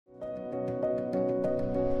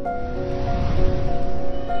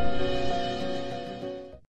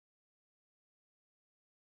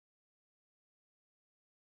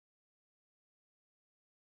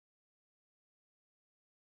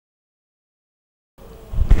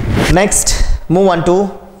Next, move on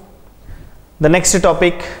to the next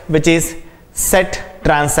topic, which is set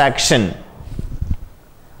transaction.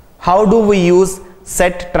 How do we use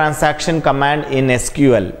set transaction command in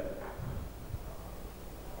SQL?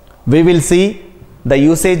 We will see the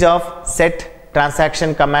usage of set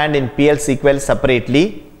transaction command in PL SQL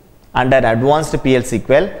separately under advanced PL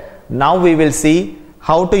SQL. Now we will see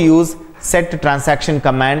how to use set transaction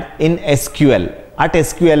command in SQL at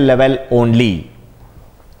SQL level only.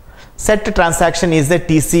 Set transaction is a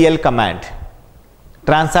TCL command,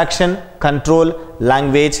 transaction control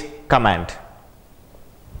language command.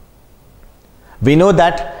 We know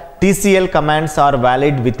that TCL commands are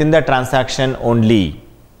valid within the transaction only.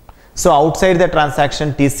 So outside the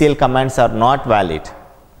transaction, TCL commands are not valid.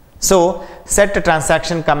 So set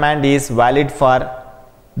transaction command is valid for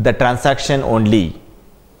the transaction only,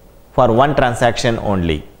 for one transaction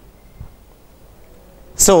only.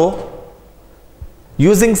 So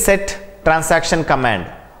using set transaction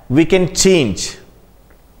command, we can change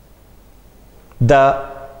the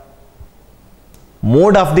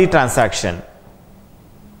mode of the transaction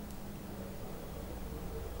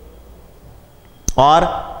or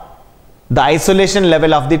the isolation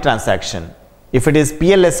level of the transaction. If it is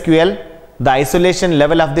PLSQL, the isolation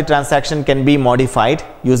level of the transaction can be modified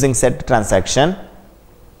using set transaction.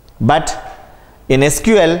 But in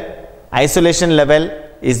SQL, isolation level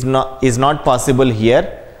is not possible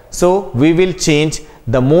here. So we will change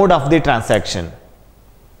the mode of the transaction.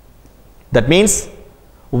 That means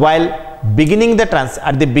while beginning the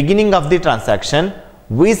at the beginning of the transaction,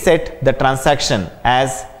 we set the transaction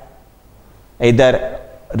as either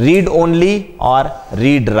read only or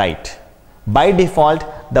read write. By default,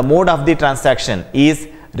 the mode of the transaction is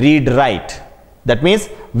read write. That means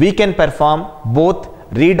we can perform both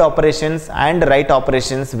read operations and write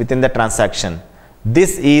operations within the transaction.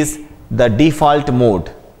 This is the default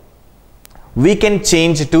mode. We can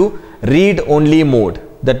change to read only mode.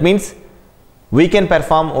 That means we can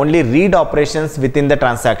perform only read operations within the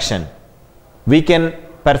transaction. We can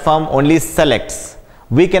perform only selects.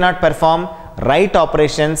 We cannot perform write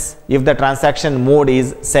operations if the transaction mode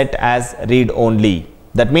is set as read only.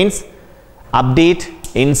 That means update,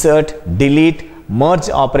 insert, delete, merge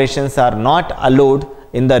operations are not allowed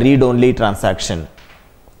in the read only transaction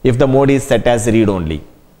if the mode is set as read only.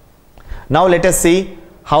 Now let us see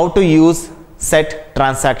how to use set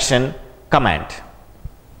transaction command.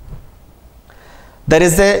 There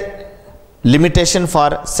is a limitation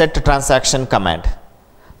for set transaction command.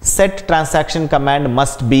 Set transaction command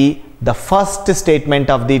must be the first statement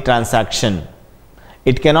of the transaction.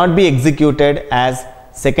 It cannot be executed as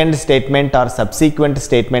second statement or subsequent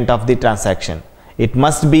statement of the transaction. It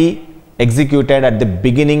must be executed at the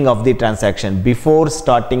beginning of the transaction, before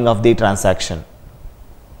starting of the transaction.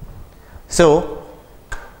 So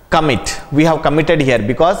commit, we have committed here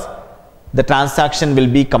because the transaction will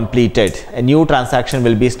be completed. A new transaction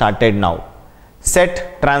will be started now.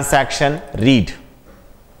 Set transaction read.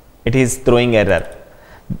 It is throwing error.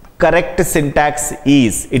 Correct syntax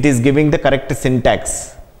is, it is giving the correct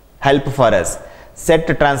syntax, help for us. Set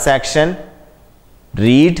transaction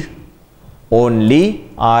read only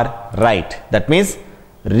or write. That means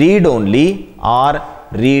read only or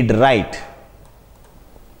read write.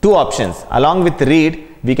 Two options. Along with read,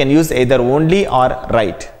 we can use either only or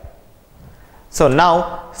write. So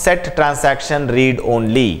now set transaction read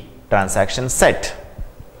only, transaction set.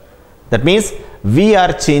 That means we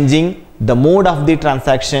are changing the mode of the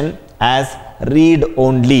transaction as read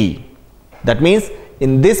only. That means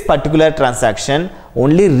in this particular transaction,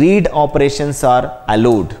 only read operations are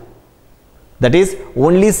allowed. That is,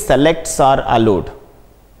 only selects are allowed.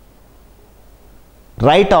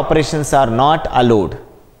 Write operations are not allowed.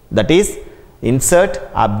 That is, insert,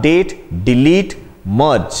 update, delete,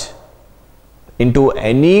 merge into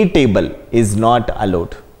any table is not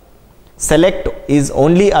allowed. Select is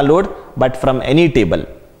only allowed, but from any table.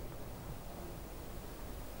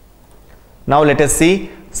 Now let us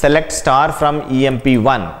see select star from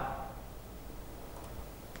EMP1.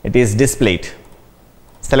 It is displayed.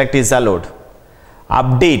 Select is allowed.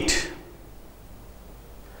 Update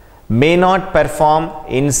may not perform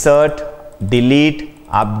insert, delete,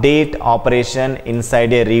 update operation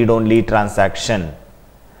inside a read only transaction.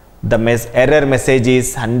 The error message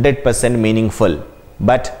is 100% meaningful,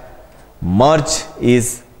 but merge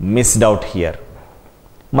is missed out here.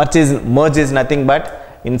 Merge is nothing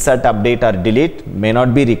but insert, update or delete may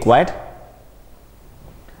not be required.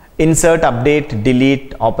 Insert, update,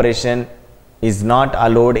 delete operation is not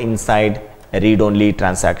allowed inside a read only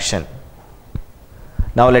transaction.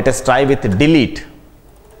 Now let us try with delete.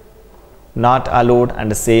 Not allowed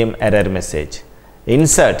and same error message.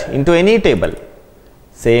 insert into any table,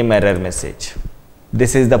 same error message.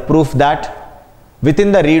 This is the proof that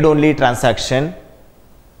within the read-only transaction,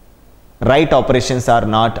 write operations are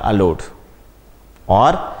not allowed.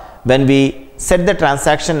 Or when we set the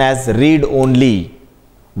transaction as read-only,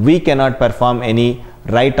 we cannot perform any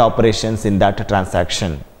write operations in that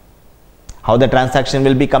transaction. How the transaction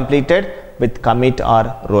will be completed? With commit or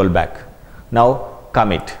rollback. Now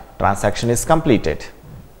commit, transaction is completed.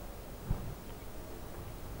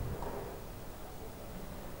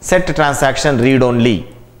 Set transaction read only,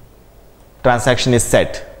 transaction is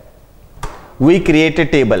set. We create a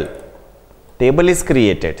table, table is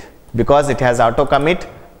created because it has auto commit,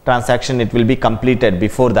 transaction it will be completed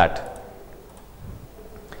before that.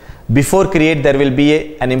 Before create there will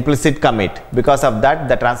be an implicit commit, because of that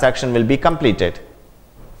the transaction will be completed.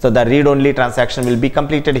 So the read only transaction will be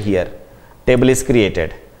completed here, table is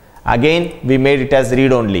created. Again we made it as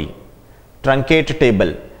read only, truncate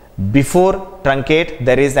table. Before truncate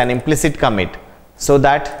there is an implicit commit, so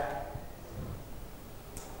that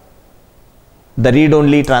the read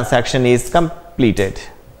only transaction is completed,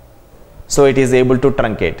 so it is able to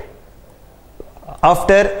truncate.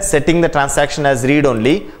 After setting the transaction as read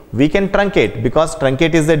only, we can truncate, because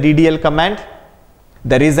truncate is the DDL command.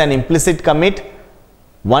 There is an implicit commit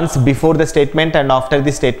once before the statement and after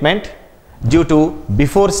the statement. Due to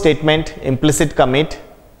before statement implicit commit,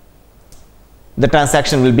 the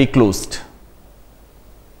transaction will be closed,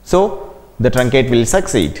 so the truncate will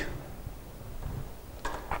succeed.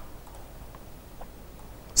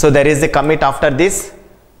 So there is a commit after this,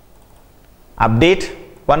 update,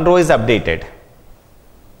 one row is updated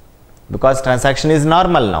because transaction is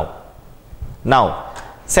normal now. Now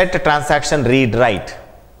set transaction read write,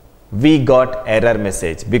 we got error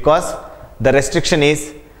message because the restriction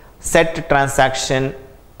is set transaction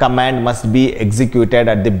command must be executed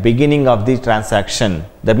at the beginning of the transaction.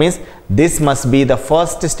 That means this must be the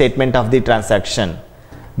first statement of the transaction.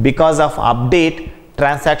 Because of update,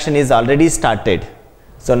 transaction is already started.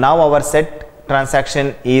 So now our set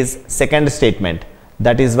transaction is second statement.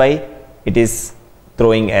 That is why it is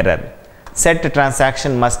throwing error. Set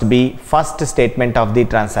transaction must be first statement of the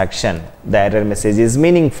transaction. The error message is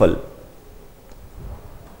meaningful.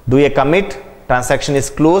 Do a commit, transaction is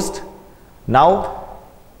closed. Now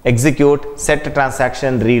execute set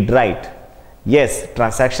transaction read write. Yes,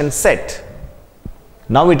 transaction set.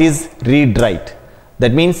 Now it is read write.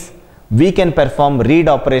 That means we can perform read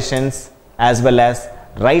operations as well as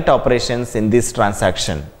write operations in this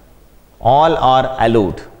transaction. All are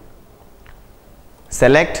allowed.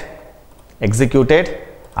 Select, executed,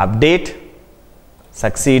 update,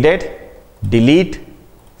 succeeded, delete,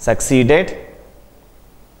 succeeded.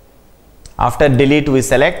 After delete we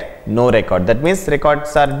select no record, that means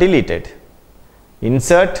records are deleted.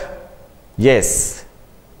 Insert, yes,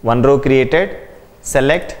 one row created,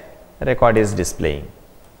 select, record is displaying.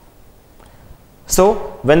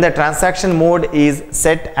 So when the transaction mode is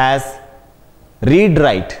set as read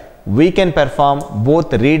write, we can perform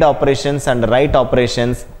both read operations and write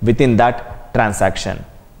operations within that transaction.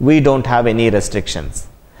 We don't have any restrictions.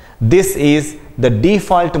 This is the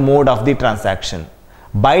default mode of the transaction.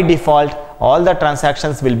 By default, all the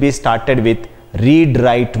transactions will be started with read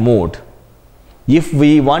write mode. If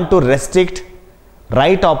we want to restrict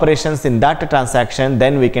write operations in that transaction,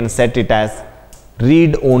 then we can set it as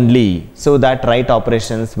read only, so that write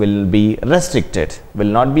operations will be restricted, will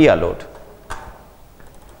not be allowed.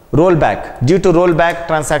 Rollback, due to rollback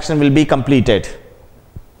transaction will be completed.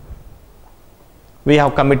 We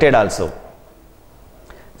have committed also.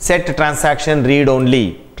 Set transaction read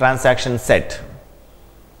only, transaction set.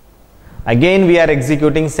 Again we are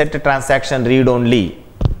executing set transaction read only.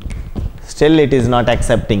 Still it is not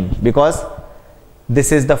accepting, because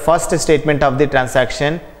this is the first statement of the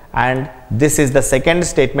transaction and this is the second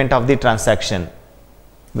statement of the transaction,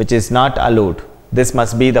 which is not allowed. This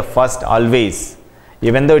must be the first always.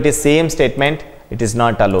 Even though it is same statement, it is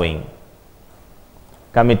not allowing.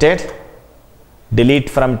 Committed, delete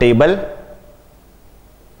from table,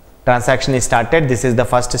 transaction is started. This is the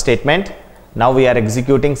first statement. Now we are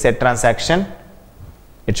executing set transaction.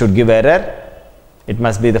 It should give error. It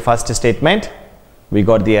must be the first statement. We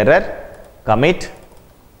got the error. Commit,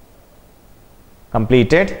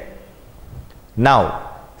 completed. Now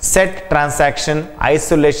set transaction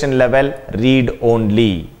isolation level read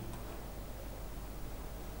only.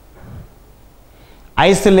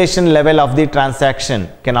 Isolation level of the transaction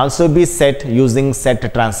can also be set using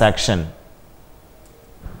set transaction.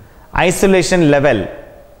 Isolation level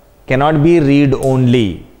cannot be read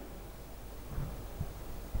only.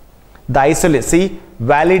 The see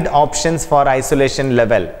valid options for isolation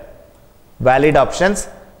level. valid options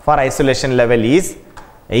for isolation level is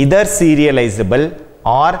either serializable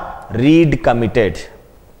or read committed.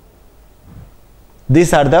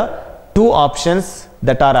 These are the two options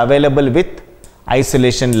that are available with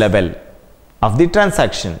isolation level of the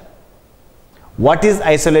transaction. What is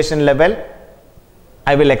isolation level?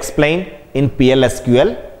 I will explain in PLSQL.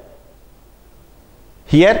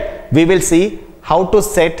 Here we will see how to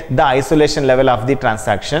set the isolation level of the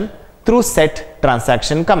transaction through set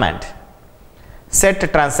transaction command. Set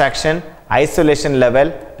transaction isolation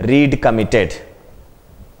level read committed.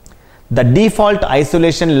 The default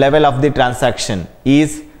isolation level of the transaction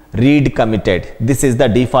is read committed. This is the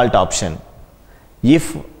default option.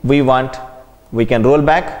 If we want, we can roll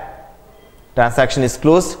back. Transaction is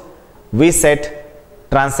closed. We set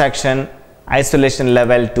transaction isolation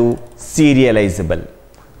level to serializable.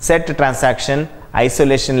 Set transaction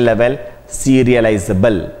isolation level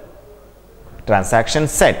serializable. Transaction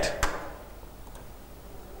set.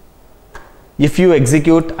 If you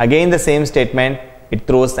execute again the same statement, it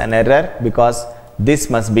throws an error because this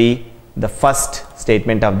must be the first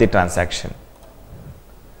statement of the transaction.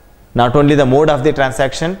 Not only the mode of the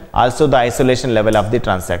transaction, also the isolation level of the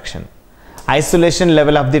transaction. Isolation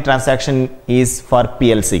level of the transaction is for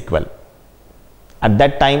PL/SQL. At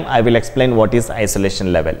that time, I will explain what is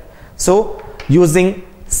isolation level. So, using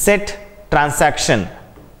set transaction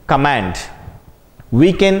command,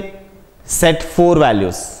 we can set 4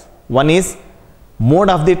 values. One is mode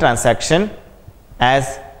of the transaction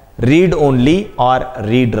as read only or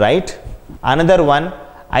read write. Another one,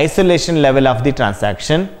 isolation level of the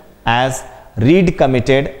transaction as read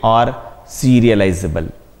committed or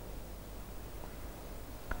serializable.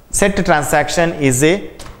 Set transaction is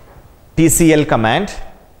a TCL command,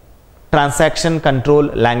 transaction control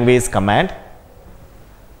language command.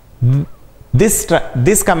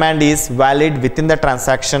 This command is valid within the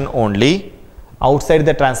transaction only. Outside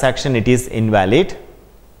the transaction it is invalid.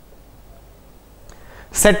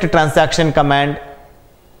 Set transaction command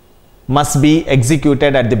must be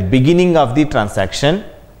executed at the beginning of the transaction.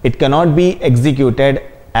 It cannot be executed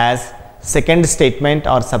as second statement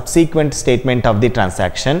or subsequent statement of the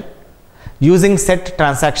transaction. Using set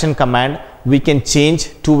transaction command, we can change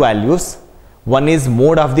 2 values. One is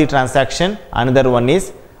mode of the transaction, another one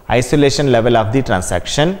is isolation level of the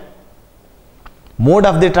transaction. Mode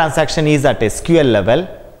of the transaction is at SQL level.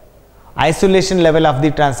 Isolation level of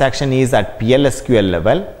the transaction is at PLSQL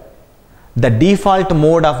level. The default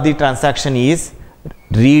mode of the transaction is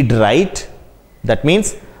read write. That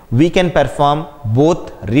means we can perform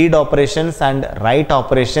both read operations and write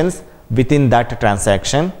operations within that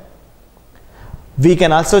transaction. We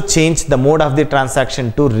can also change the mode of the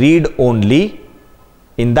transaction to read only.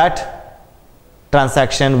 In that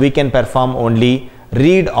transaction, we can perform only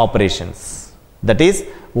read operations. That is,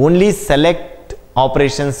 only select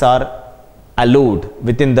operations are allowed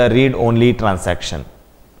within the read only transaction.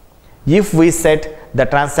 If we set the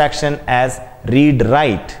transaction as read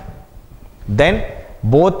write, then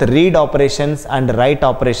both read operations and write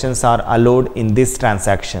operations are allowed in this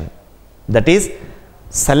transaction. That is,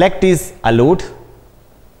 select is allowed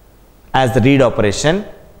as the read operation.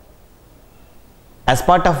 As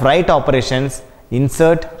part of write operations,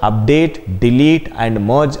 insert, update, delete and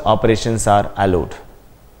merge operations are allowed.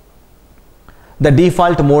 The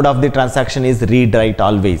default mode of the transaction is read write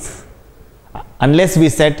always. Unless we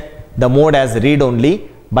set the mode as read only,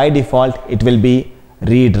 by default it will be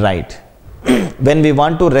read write. When we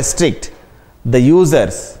want to restrict the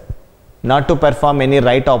users not to perform any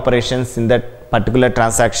write operations in that particular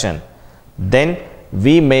transaction, then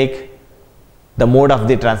we make the mode of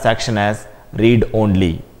the transaction as read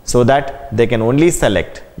only, so that they can only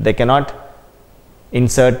select, they cannot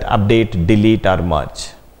insert, update, delete or merge.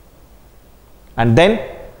 And then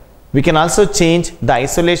we can also change the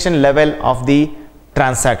isolation level of the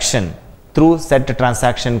transaction through set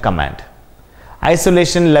transaction command.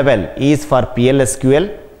 Isolation level is for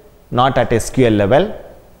PLSQL, not at SQL level.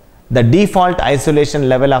 The default isolation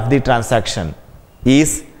level of the transaction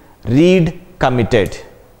is read committed.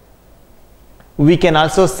 We can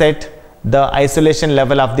also set the isolation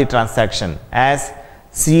level of the transaction as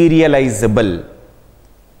serializable.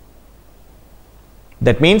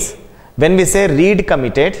 That means when we say read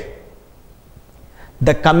committed,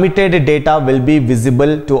 the committed data will be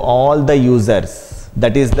visible to all the users.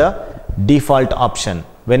 That is the default option.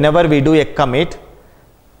 Whenever we do a commit,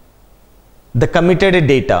 the committed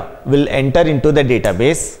data will enter into the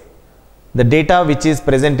database. The data which is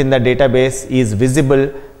present in the database is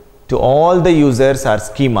visible to all the users or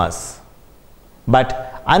schemas,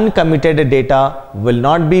 but uncommitted data will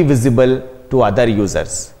not be visible to other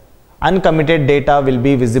users. Uncommitted data will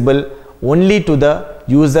be visible only to the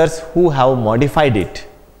users who have modified it.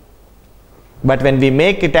 But when we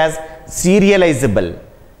make it as serializable,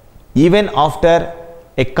 even after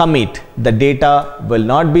a commit, the data will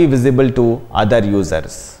not be visible to other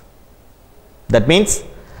users. That means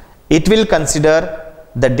it will consider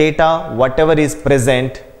the data whatever is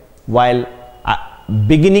present while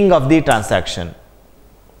beginning of the transaction.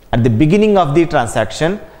 At the beginning of the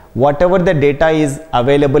transaction, whatever the data is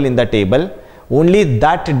available in the table, only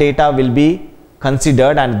that data will be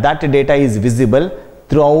considered and that data is visible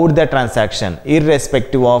throughout the transaction,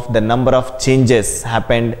 irrespective of the number of changes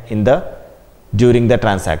happened during the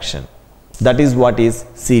transaction. That is what is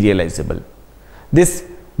serializable. This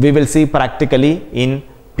we will see practically in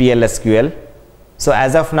PLSQL. So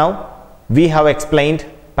as of now, we have explained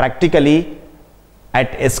practically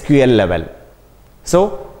at SQL level.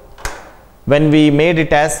 So when we made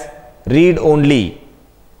it as read only,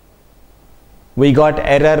 we got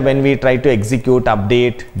error when we try to execute,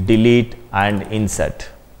 update, delete and insert.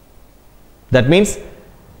 That means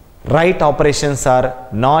write operations are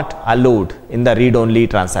not allowed in the read only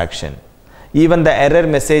transaction. Even the error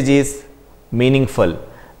message is meaningful.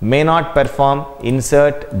 May not perform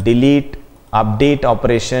insert, delete, update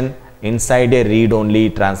operation inside a read only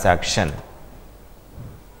transaction.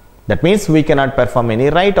 That means we cannot perform any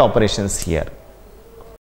write operations here.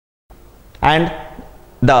 And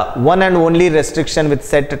the one and only restriction with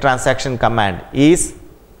set transaction command is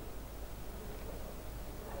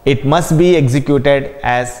it must be executed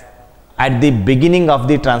as at the beginning of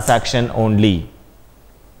the transaction only.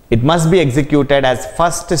 It must be executed as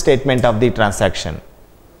first statement of the transaction.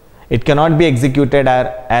 It cannot be executed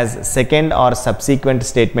as second or subsequent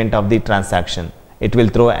statement of the transaction. It will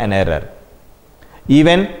throw an error.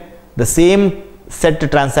 Even the same set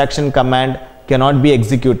transaction command cannot be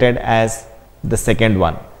executed as the second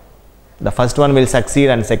one. The first one will succeed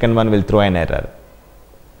and second one will throw an error.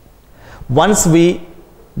 Once we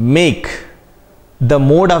make the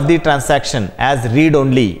mode of the transaction as read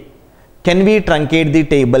only, can we truncate the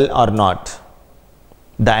table or not?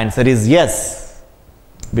 The answer is yes.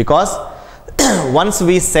 Because once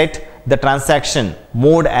we set the transaction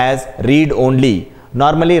mode as read only,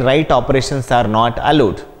 normally write operations are not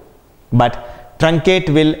allowed. But truncate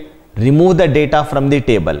will remove the data from the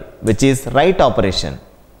table, which is write operation.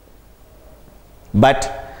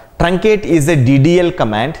 But truncate is a DDL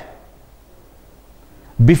command.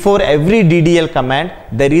 Before every DDL command,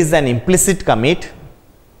 there is an implicit commit.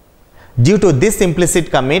 Due to this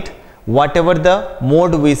implicit commit, whatever the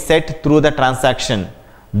mode we set through the transaction,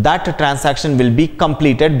 that transaction will be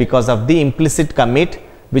completed because of the implicit commit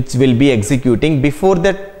which will be executing before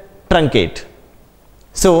the truncate.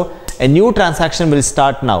 So a new transaction will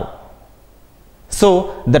start now.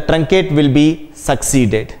 So the truncate will be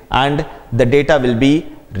succeeded and the data will be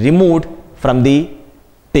removed from the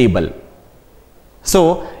table.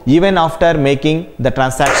 So even after making the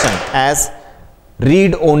transaction as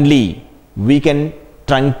read only, we can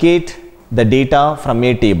truncate the data from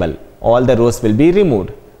a table. All the rows will be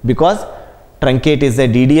removed because truncate is a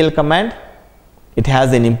DDL command. It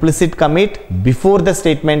has an implicit commit before the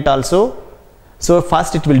statement also. So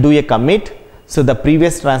first it will do a commit. So the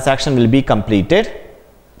previous transaction will be completed.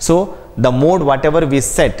 So the mode whatever we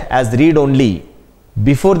set as read only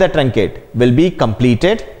before the truncate will be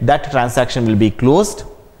completed. That transaction will be closed.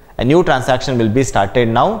 A new transaction will be started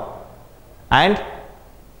now and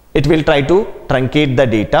it will try to truncate the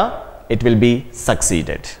data. It will be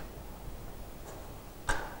succeeded.